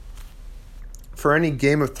for any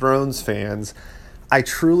Game of Thrones fans, I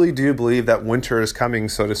truly do believe that winter is coming,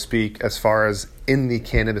 so to speak, as far as in the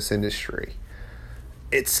cannabis industry.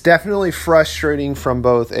 It's definitely frustrating from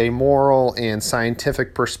both a moral and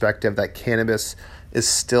scientific perspective that cannabis is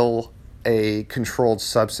still a controlled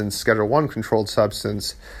substance, Schedule I controlled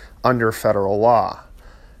substance under federal law.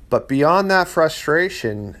 But beyond that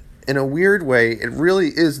frustration, in a weird way, it really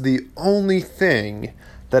is the only thing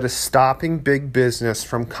that is stopping big business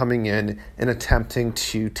from coming in and attempting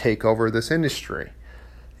to take over this industry.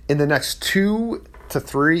 In the next 2 to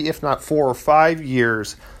 3, if not 4 or 5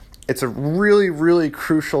 years, it's a really, really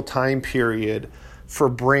crucial time period for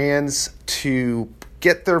brands to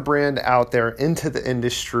get their brand out there into the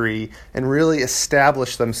industry and really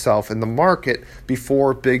establish themselves in the market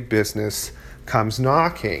before big business comes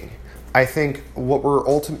knocking. I think what we're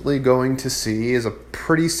ultimately going to see is a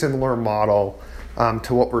pretty similar model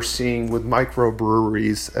to what we're seeing with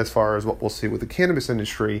microbreweries as far as what we'll see with the cannabis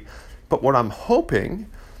industry. But what I'm hoping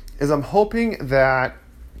that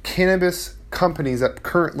cannabis companies that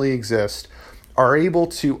currently exist are able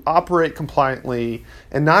to operate compliantly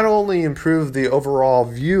and not only improve the overall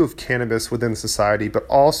view of cannabis within society, but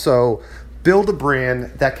also build a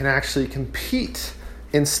brand that can actually compete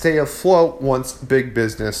and stay afloat once big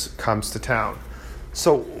business comes to town.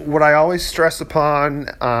 So what I always stress upon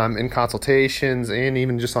in consultations and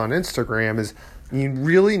even just on Instagram is you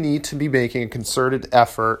really need to be making a concerted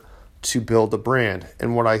effort to build a brand.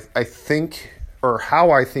 And what I think, or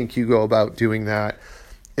how I think you go about doing that,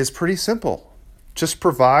 is pretty simple. Just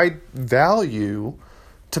provide value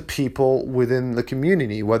to people within the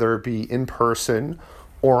community, whether it be in person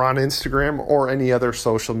or on Instagram or any other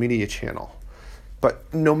social media channel.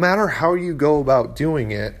 But no matter how you go about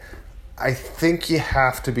doing it, I think you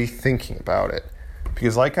have to be thinking about it.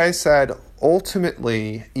 Because like I said,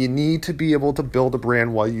 ultimately, you need to be able to build a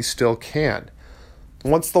brand while you still can.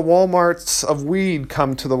 Once the Walmarts of weed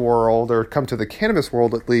come to the world, or come to the cannabis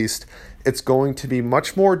world at least, it's going to be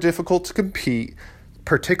much more difficult to compete,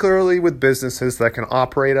 particularly with businesses that can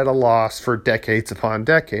operate at a loss for decades upon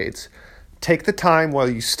decades. Take the time while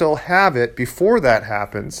you still have it before that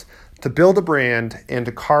happens to build a brand and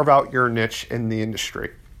to carve out your niche in the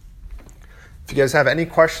industry. If you guys have any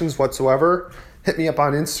questions whatsoever, hit me up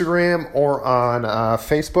on Instagram or on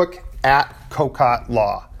Facebook at Kocot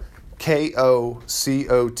Law. KOCOTLAW,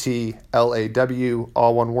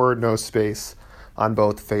 all one word, no space, on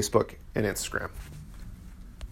both Facebook and Instagram.